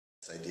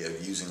This idea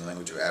of using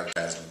language of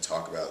advertising to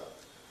talk about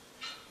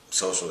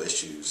social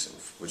issues,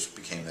 which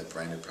became the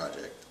Branded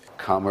project.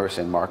 Commerce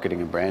and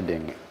marketing and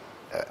branding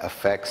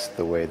affects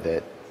the way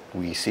that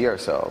we see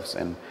ourselves,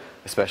 and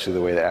especially the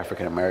way that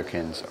African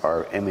Americans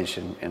are imaged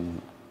in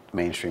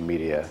mainstream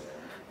media.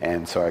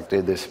 And so I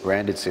did this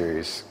Branded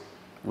series,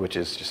 which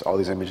is just all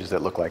these images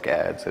that look like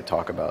ads that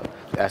talk about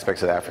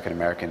aspects of African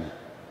American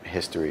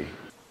history.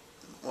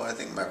 Well, I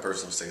think my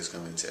personal mistake is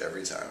coming into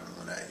every time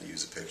when I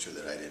use a picture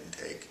that I didn't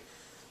take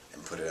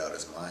and put it out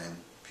as mine,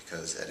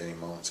 because at any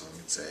moment someone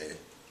could say,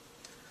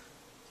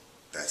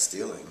 that's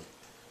stealing,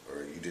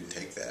 or you didn't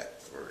take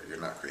that, or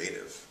you're not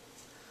creative.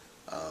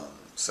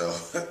 So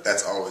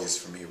that's always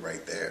for me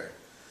right there.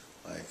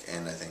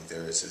 And I think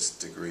there is this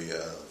degree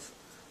of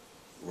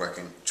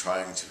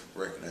trying to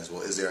recognize,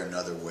 well, is there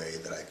another way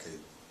that I could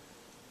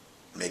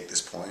make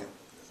this point,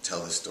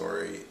 tell this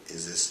story?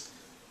 Is this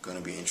going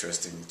to be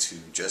interesting to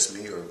just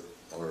me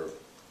or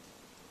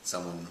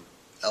someone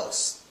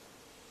else?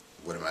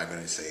 What am I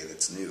going to say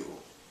that's new?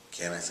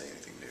 Can I say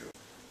anything new?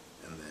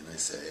 And then I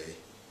say,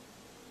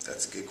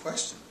 that's a good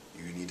question.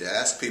 You need to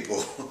ask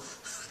people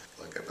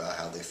about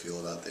how they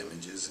feel about the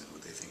images and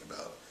what they think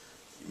about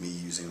me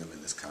using them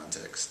in this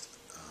context.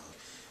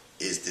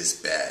 Is this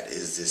bad?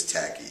 Is this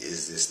tacky?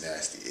 Is this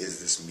nasty?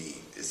 Is this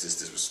mean? Is this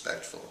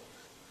disrespectful?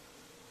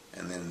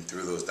 And then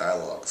through those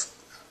dialogues,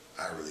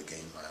 I really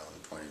gain my own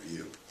point of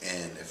view.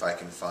 And if I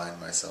can find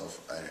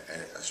myself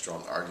a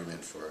strong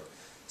argument for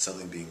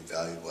something being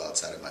valuable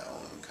outside of my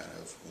own kind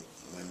of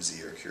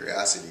whimsy or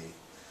curiosity,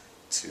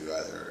 to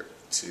either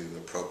to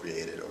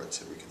appropriate it or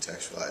to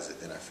recontextualize it,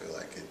 then I feel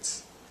like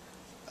it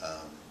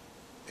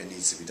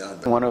needs to be done.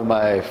 One of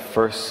my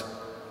first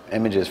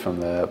images from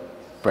the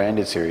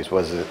Branded series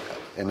was an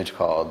image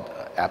called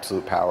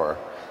Absolute Power,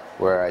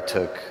 where I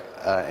took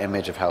an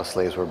image of how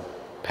slaves were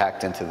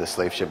packed into the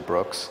slave ship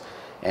Brooks,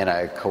 and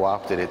I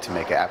co-opted it to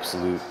make an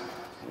absolute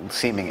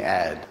seeming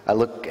ad. I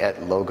look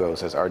at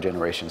logos as our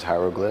generation's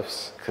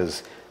hieroglyphs,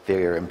 because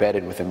they're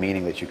embedded with a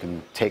meaning that you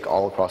can take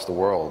all across the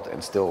world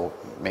and still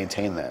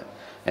maintain that.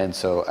 And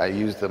so I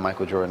used the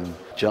Michael Jordan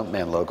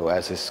Jumpman logo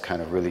as this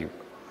kind of really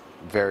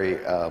very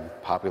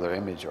popular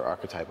image or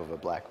archetype of a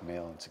black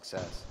male in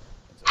success.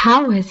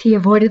 How has he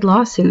avoided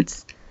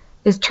lawsuits?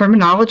 Is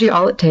terminology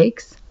all it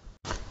takes?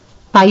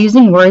 By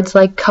using words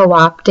like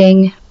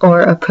co-opting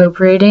or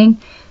appropriating,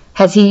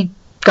 has he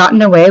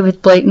gotten away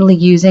with blatantly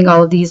using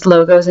all of these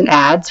logos and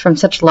ads from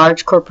such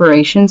large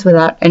corporations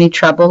without any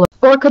trouble?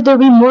 Or could there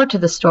be more to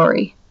the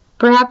story?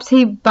 Perhaps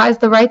he buys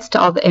the rights to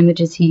all the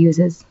images he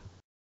uses.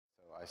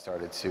 I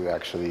started to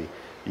actually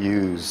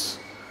use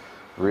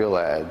real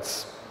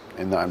ads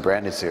in the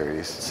Unbranded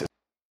series.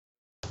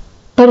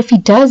 But if he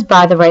does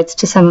buy the rights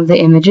to some of the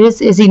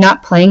images, is he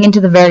not playing into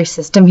the very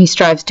system he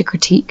strives to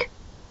critique?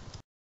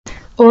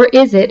 Or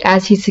is it,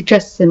 as he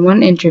suggests in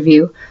one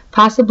interview,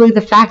 possibly the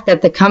fact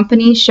that the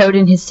company showed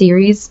in his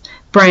series,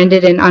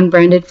 Branded and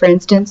Unbranded for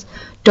instance,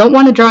 don't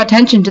want to draw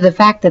attention to the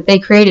fact that they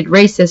created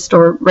racist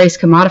or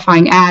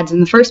race-commodifying ads in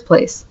the first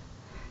place?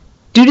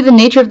 Due to the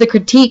nature of the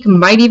critique,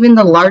 might even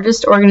the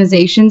largest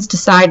organizations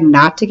decide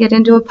not to get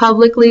into a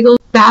public legal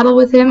battle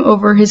with him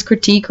over his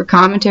critique or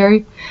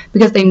commentary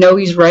because they know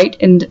he's right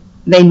and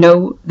they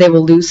know they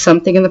will lose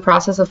something in the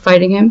process of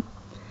fighting him?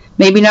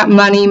 Maybe not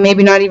money,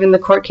 maybe not even the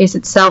court case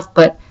itself,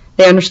 but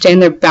they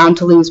understand they're bound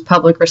to lose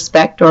public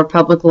respect or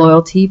public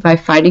loyalty by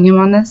fighting him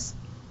on this?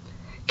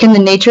 Can the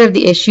nature of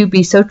the issue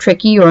be so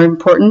tricky or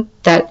important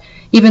that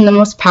even the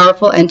most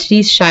powerful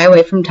entities shy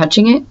away from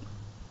touching it?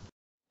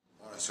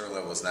 On a certain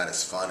level, it's not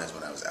as fun as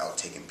when I was out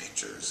taking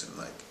pictures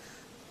and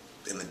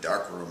in the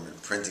dark room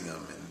and printing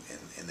them,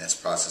 and this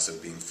process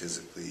of being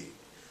physically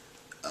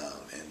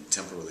and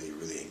temporally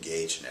really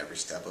engaged in every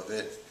step of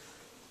it.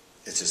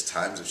 It's just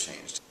times have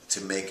changed.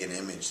 To make an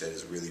image that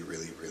is really,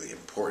 really, really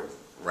important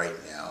right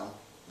now,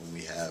 when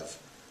we have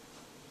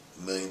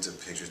millions of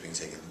pictures being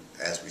taken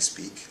as we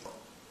speak,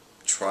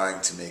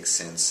 trying to make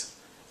sense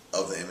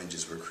of the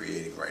images we're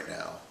creating right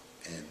now.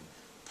 And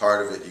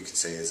part of it, you could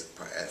say, is,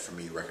 for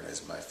me,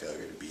 recognizing my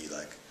failure to be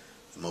the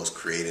most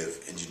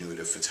creative,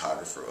 ingenuitive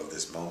photographer of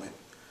this moment.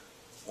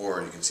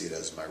 Or you can see it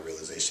as my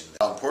realization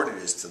how important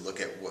it is to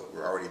look at what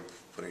we're already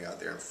putting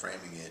out there and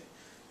framing it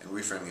and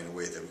reframing it in a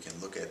way that we can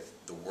look at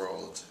the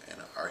world and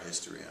our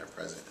history and our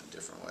present in a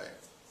different way.